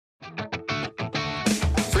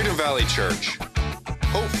Valley Church.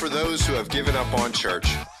 Hope for those who have given up on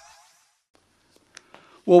church.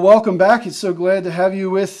 Well, welcome back. It's so glad to have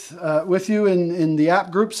you with you in the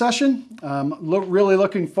AppGroup session. Really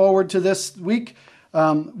looking forward to this week.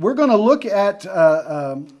 We're going to look at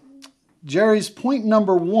Gerry's point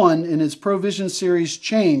number 1 in his Provision series,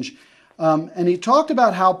 Change. And he talked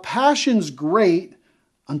about how passion's great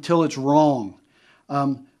until it's wrong.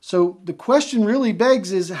 So the question really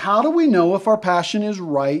begs is, how do we know if our passion is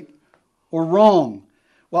right or wrong?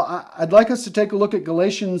 Well, I'd like us to take a look at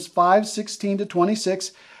Galatians 5:16 to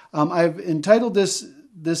 26. I've entitled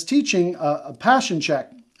this teaching a passion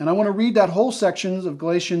check. And I want to read that whole section of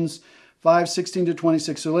Galatians 5:16 to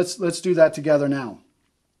 26. So let's do that together now.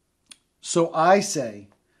 So I say,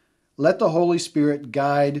 let the Holy Spirit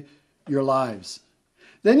guide your lives.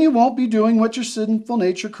 Then you won't be doing what your sinful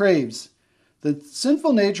nature craves. The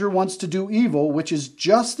sinful nature wants to do evil, which is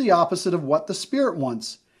just the opposite of what the Spirit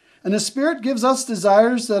wants. And the Spirit gives us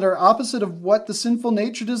desires that are opposite of what the sinful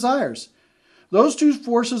nature desires. Those two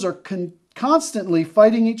forces are constantly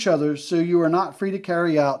fighting each other, so you are not free to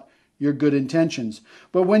carry out your good intentions.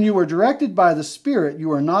 But when you are directed by the Spirit,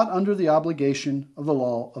 you are not under the obligation of the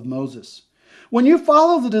law of Moses. When you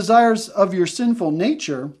follow the desires of your sinful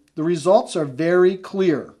nature, the results are very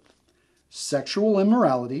clear. Sexual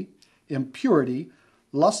immorality, impurity,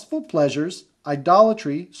 lustful pleasures,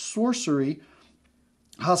 idolatry, sorcery,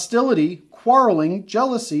 hostility, quarreling,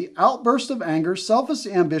 jealousy, outburst of anger, selfish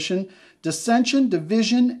ambition, dissension,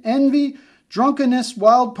 division, envy, drunkenness,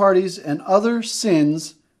 wild parties, and other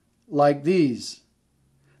sins like these.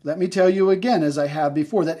 Let me tell you again, as I have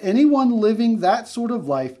before, that anyone living that sort of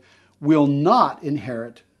life will not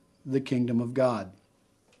inherit the kingdom of God.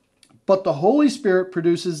 But the Holy Spirit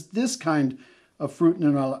produces this kind of fruit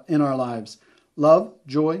in our lives: love,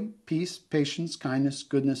 joy, peace, patience, kindness,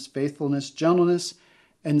 goodness, faithfulness, gentleness,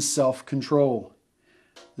 and self-control.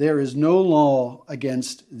 There is no law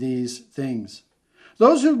against these things.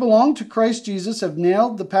 Those who belong to Christ Jesus have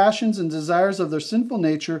nailed the passions and desires of their sinful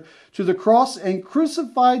nature to the cross and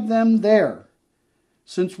crucified them there.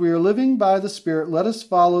 Since we are living by the Spirit, let us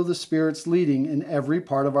follow the Spirit's leading in every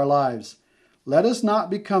part of our lives. Let us not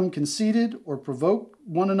become conceited or provoke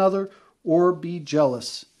one another or be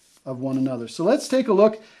jealous of one another. So let's take a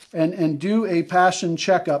look and do a passion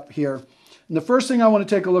checkup here. And the first thing I want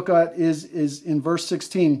to take a look at is in verse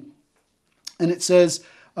 16. And it says,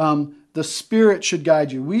 the Spirit should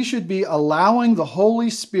guide you. We should be allowing the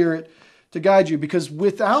Holy Spirit to guide you, because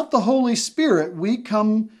without the Holy Spirit, we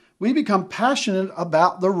become passionate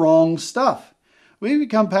about the wrong stuff. We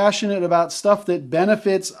become passionate about stuff that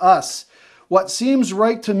benefits us. What seems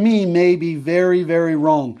right to me may be very, very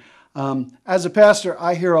wrong. As a pastor,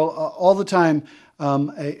 I hear all the time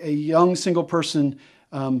a young single person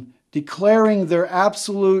declaring their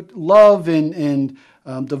absolute love and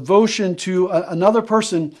devotion to another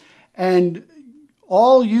person, and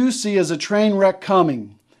all you see is a train wreck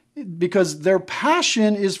coming, because their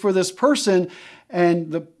passion is for this person,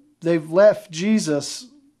 and they've left Jesus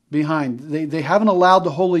behind. They haven't allowed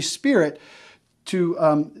the Holy Spirit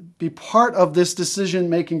to be part of this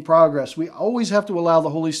decision-making progress. We always have to allow the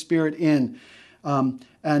Holy Spirit in.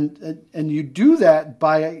 And you do that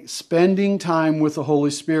by spending time with the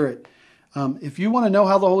Holy Spirit. If you want to know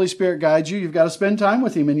how the Holy Spirit guides you, you've got to spend time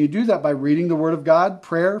with Him. And you do that by reading the Word of God,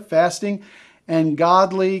 prayer, fasting, and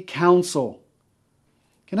godly counsel.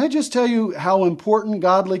 Can I just tell you how important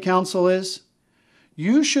godly counsel is?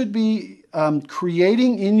 You should be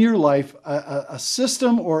creating in your life a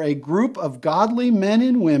system or a group of godly men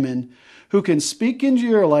and women who can speak into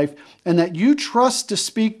your life and that you trust to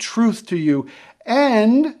speak truth to you,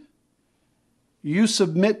 and you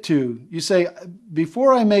submit to. You say,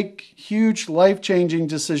 before I make huge life-changing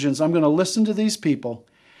decisions, I'm going to listen to these people,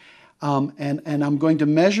 and I'm going to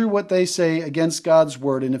measure what they say against God's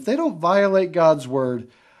Word. And if they don't violate God's Word,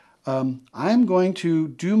 I'm going to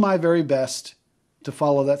do my very best to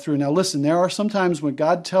follow that through. Now listen, there are some times when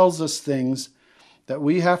God tells us things that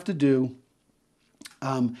we have to do,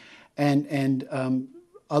 and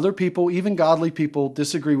other people, even godly people,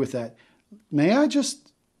 disagree with that. May I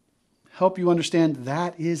just help you understand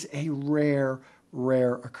that is a rare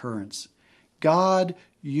occurrence. God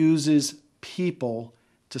uses people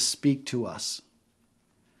to speak to us.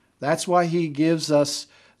 That's why He gives us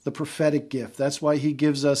the prophetic gift. That's why He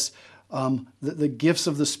gives us the gifts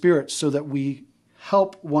of the Spirit, so that we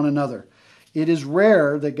help one another. It is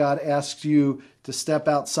rare that God asks you to step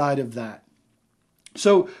outside of that.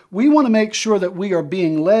 So we want to make sure that we are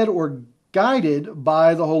being led or guided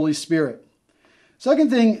by the Holy Spirit.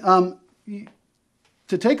 Second thing,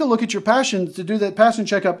 to take a look at your passion, to do that passion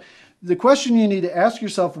checkup, the question you need to ask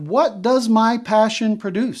yourself, what does my passion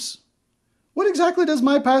produce? What exactly does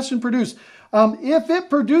my passion produce? If it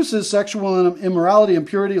produces sexual immorality,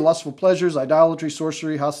 impurity, lustful pleasures, idolatry,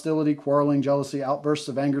 sorcery, hostility, quarreling, jealousy, outbursts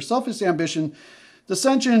of anger, selfish ambition,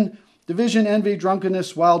 dissension, division, envy,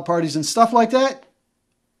 drunkenness, wild parties, and stuff like that,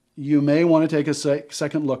 you may want to take a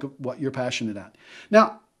second look at what you're passionate at.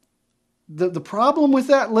 Now, the problem with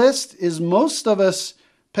that list is most of us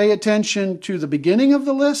pay attention to the beginning of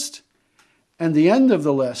the list and the end of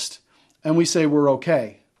the list, and we say we're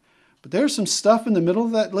okay. But there's some stuff in the middle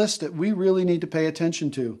of that list that we really need to pay attention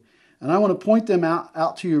to. And I want to point them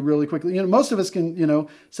out to you really quickly. Most of us can,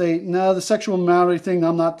 say, no, the sexual immorality thing,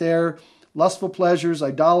 I'm not there. Lustful pleasures,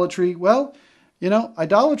 idolatry. Well,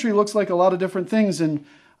 idolatry looks like a lot of different things. And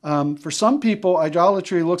for some people,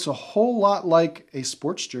 idolatry looks a whole lot like a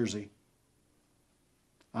sports jersey.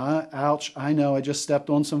 Ouch, I know, I just stepped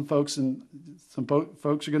on some folks, and some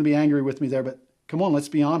folks are going to be angry with me there, but come on, let's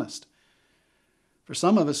be honest. For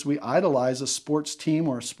some of us, we idolize a sports team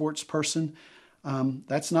or a sports person.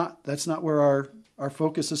 That's not where our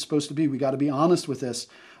focus is supposed to be. We got to be honest with this.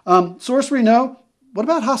 Sorcery, no. What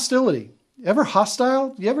about hostility? You ever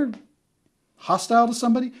hostile? You ever hostile to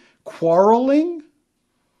somebody? Quarreling?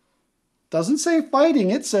 Doesn't say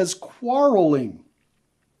fighting, it says quarreling.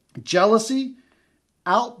 Jealousy,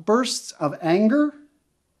 outbursts of anger,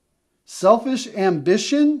 selfish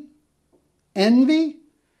ambition, envy.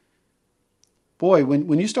 Boy,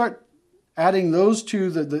 when you start adding those to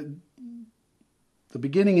the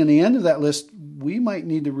beginning and the end of that list, we might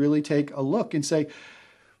need to really take a look and say,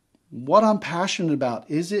 what I'm passionate about,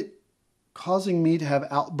 is it causing me to have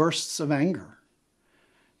outbursts of anger?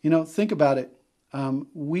 Think about it.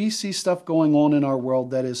 We see stuff going on in our world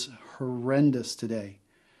that is horrendous today.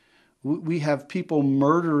 We have people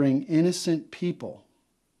murdering innocent people.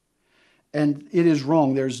 And it is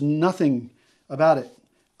wrong. There's nothing about it.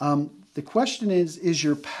 The question is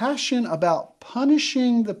your passion about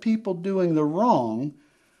punishing the people doing the wrong,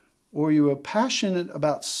 or are you passionate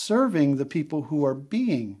about serving the people who are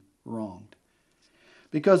being wronged?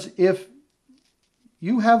 Because if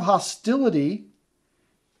you have hostility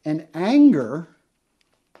and anger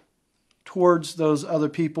towards those other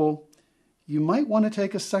people, you might want to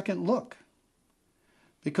take a second look.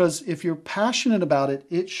 Because if you're passionate about it,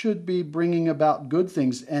 it should be bringing about good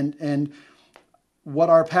things. And what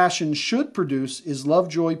our passion should produce is love,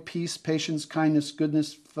 joy, peace, patience, kindness,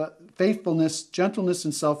 goodness, faithfulness, gentleness,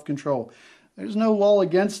 and self-control. There's no law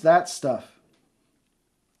against that stuff.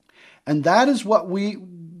 And that is what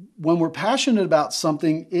when we're passionate about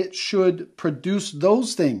something, it should produce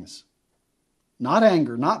those things. Not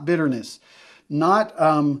anger, not bitterness, not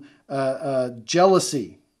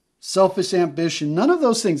jealousy, selfish ambition, none of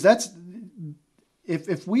those things.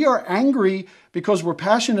 If we are angry because we're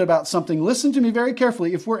passionate about something, listen to me very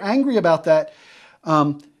carefully. If we're angry about that,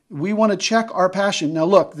 we want to check our passion. Now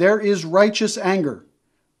look, there is righteous anger.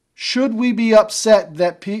 Should we be upset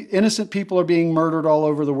that innocent people are being murdered all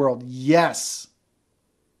over the world? Yes.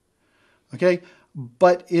 Okay,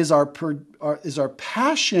 but is our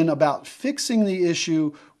passion about fixing the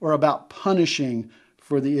issue or about punishing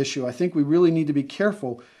for the issue? I think we really need to be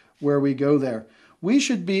careful where we go there. We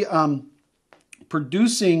should be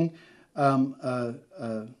producing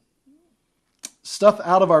stuff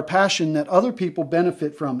out of our passion that other people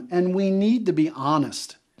benefit from, and we need to be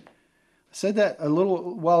honest. I said that a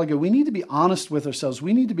little while ago. We need to be honest with ourselves.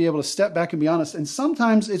 We need to be able to step back and be honest. And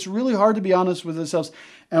sometimes it's really hard to be honest with ourselves,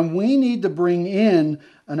 and we need to bring in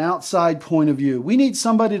an outside point of view. We need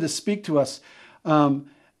somebody to speak to us.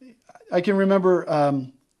 I can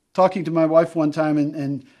remember talking to my wife one time,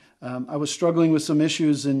 and I was struggling with some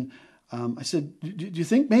issues, and I said, do you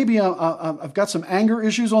think maybe I've got some anger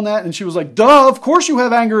issues on that? And she was like, duh, of course you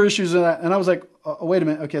have anger issues on that. And I was like, oh, wait a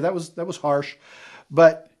minute. Okay, that was harsh.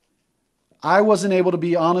 But I wasn't able to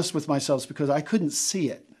be honest with myself because I couldn't see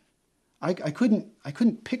it. I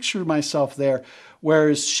couldn't picture myself there.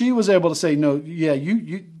 Whereas she was able to say, no, yeah,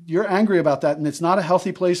 you're angry about that, and it's not a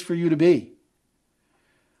healthy place for you to be.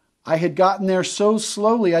 I had gotten there so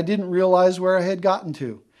slowly, I didn't realize where I had gotten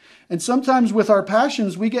to. And sometimes with our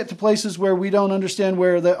passions, we get to places where we don't understand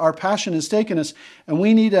where our passion has taken us. And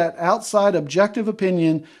we need that outside objective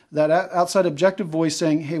opinion, that outside objective voice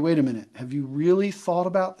saying, hey, wait a minute. Have you really thought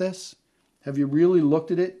about this? Have you really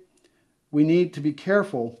looked at it? We need to be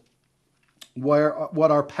careful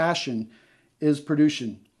what our passion is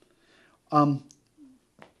producing. In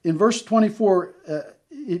verse 24,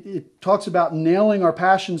 it talks about nailing our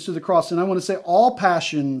passions to the cross. And I want to say all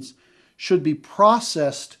passions should be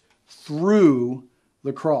processed through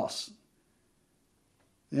the cross.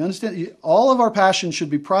 You understand? All of our passion should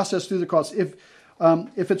be processed through the cross. If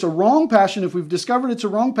it's a wrong passion, if we've discovered it's a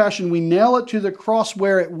wrong passion, we nail it to the cross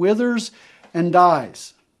where it withers and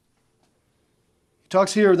dies. He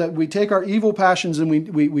talks here that we take our evil passions and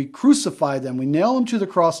we crucify them. We nail them to the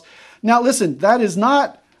cross. Now listen, that is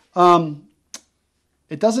not,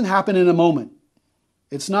 it doesn't happen in a moment.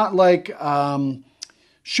 It's not like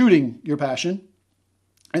shooting your passion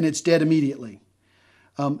and it's dead immediately.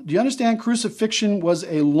 Do you understand? Crucifixion was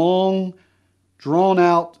a long,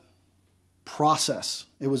 drawn-out process.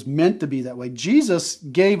 It was meant to be that way. Jesus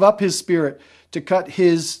gave up his spirit to cut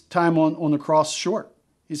his time on the cross short.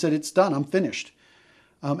 He said, it's done, I'm finished.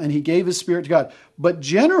 And he gave his spirit to God. But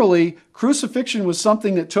generally, crucifixion was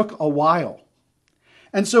something that took a while.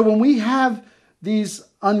 And so when we have these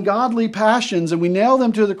ungodly passions and we nail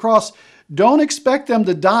them to the cross, don't expect them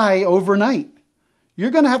to die overnight. You're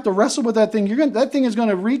going to have to wrestle with that thing. That thing is going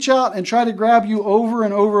to reach out and try to grab you over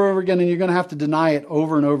and over and over again, and you're going to have to deny it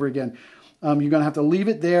over and over again. You're going to have to leave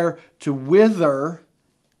it there to wither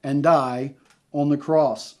and die on the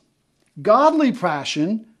cross. Godly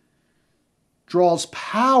passion draws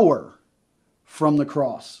power from the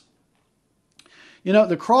cross. You know,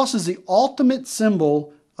 the cross is the ultimate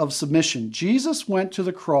symbol of submission. Jesus went to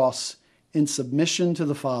the cross in submission to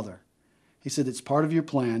the Father. He said, it's part of your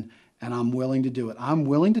plan, and I'm willing to do it. I'm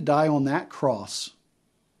willing to die on that cross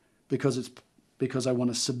because I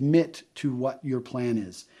want to submit to what your plan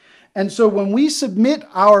is. And so when we submit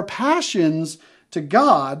our passions to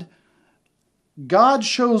God, God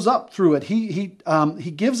shows up through it. He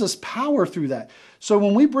gives us power through that. So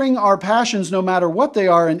when we bring our passions, no matter what they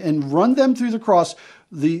are, and run them through the cross,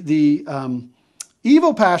 the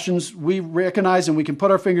evil passions we recognize and we can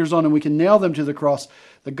put our fingers on and we can nail them to the cross.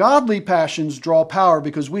 The godly passions draw power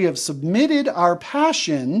because we have submitted our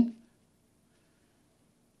passion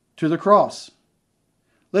to the cross.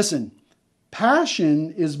 Listen,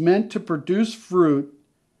 passion is meant to produce fruit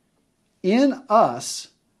in us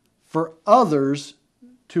for others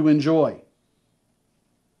to enjoy.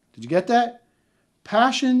 Did you get that?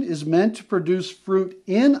 Passion is meant to produce fruit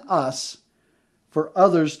in us for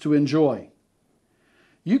others to enjoy.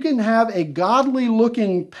 You can have a godly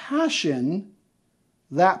looking passion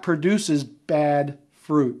that produces bad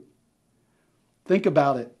fruit. Think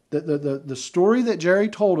about it. The story that Gerry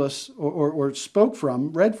told us or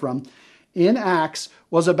read from in Acts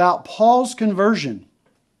was about Paul's conversion.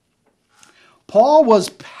 Paul was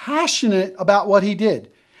passionate about what he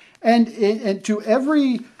did. And to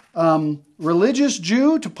every religious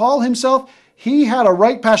Jew, to Paul himself, he had a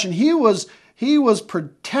right passion. He was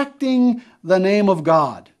protecting the name of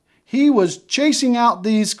God. He was chasing out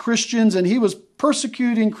these Christians and he was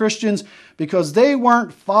persecuting Christians because they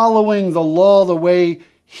weren't following the law the way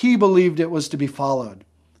he believed it was to be followed.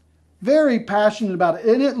 Very passionate about it.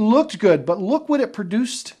 And it looked good, but look what it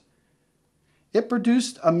produced. It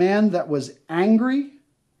produced a man that was angry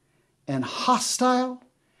and hostile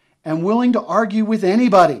and willing to argue with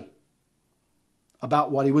anybody about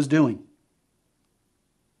what he was doing.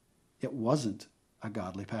 It wasn't a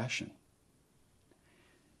godly passion.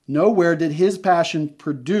 Nowhere did his passion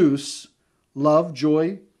produce love,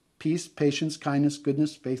 joy, peace, patience, kindness,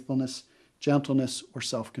 goodness, faithfulness, gentleness, or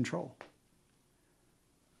self-control.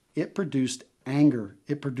 It produced anger.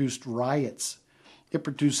 It produced riots. It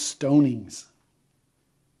produced stonings.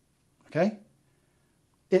 Okay?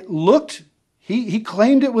 It looked, he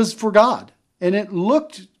claimed it was for God. And it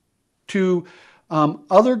looked to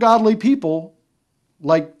other godly people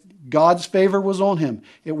like God's favor was on him.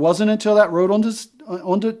 It wasn't until that road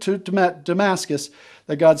to Damascus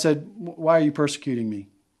that God said, why are you persecuting me?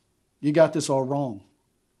 You got this all wrong.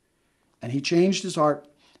 And he changed his heart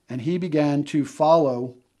and he began to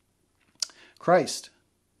follow Christ.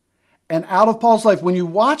 And out of Paul's life, when you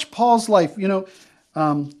watch Paul's life,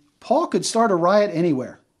 Paul could start a riot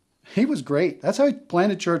anywhere. He was great. That's how he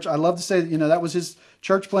planted church. I love to say that was his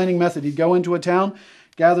church planting method. He'd go into a town,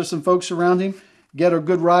 gather some folks around him, get a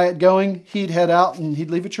good riot going. He'd head out and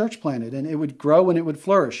he'd leave a church planted and it would grow and it would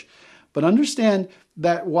flourish. But understand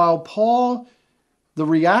that while the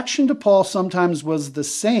reaction to Paul sometimes was the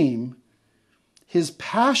same, his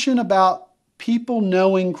passion about people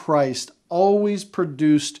knowing Christ always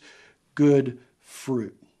produced good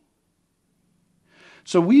fruit.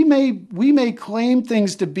 So we may claim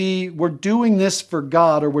things to be, we're doing this for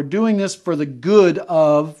God or we're doing this for the good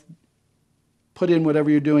of, put in whatever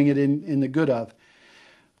you're doing it in the good of.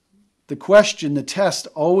 The question, the test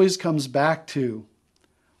always comes back to,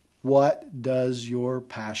 what does your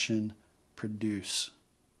passion produce?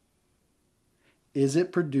 Is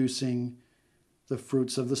it producing the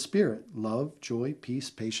fruits of the Spirit: love, joy, peace,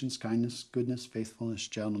 patience, kindness, goodness, faithfulness,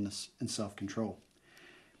 gentleness, and self-control.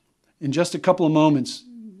 In just a couple of moments,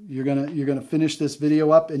 you're gonna finish this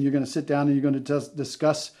video up, and you're gonna sit down and you're going to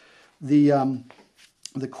discuss the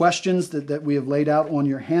questions that we have laid out on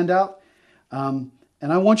your handout. And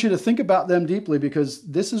I want you to think about them deeply, because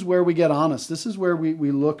this is where we get honest. This is where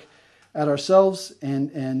we look at ourselves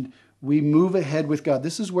and we move ahead with God.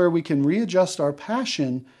 This is where we can readjust our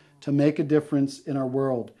passion to make a difference in our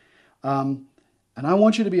world. And I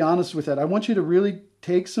want you to be honest with that. I want you to really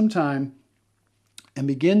take some time and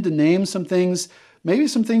begin to name some things, maybe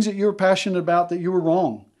some things that you were passionate about that you were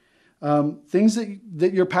wrong. Things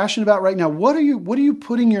that you're passionate about right now. What are you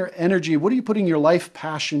putting your energy, what are you putting your life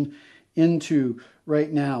passion into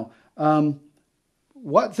right now?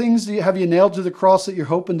 What things have you nailed to the cross that you're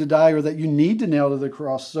hoping to die, or that you need to nail to the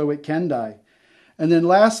cross so it can die? And then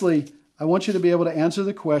lastly, I want you to be able to answer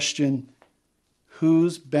the question,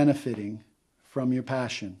 who's benefiting from your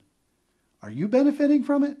passion? Are you benefiting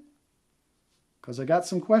from it? Because I got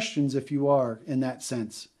some questions if you are in that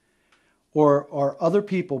sense. Or are other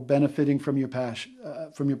people benefiting from your passion?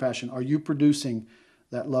 Are you producing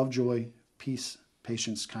that love, joy, peace,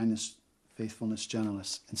 patience, kindness, faithfulness,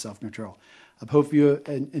 gentleness, and self-control? I hope you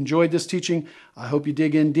enjoyed this teaching. I hope you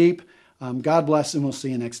dig in deep. God bless, and we'll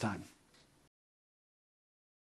see you next time.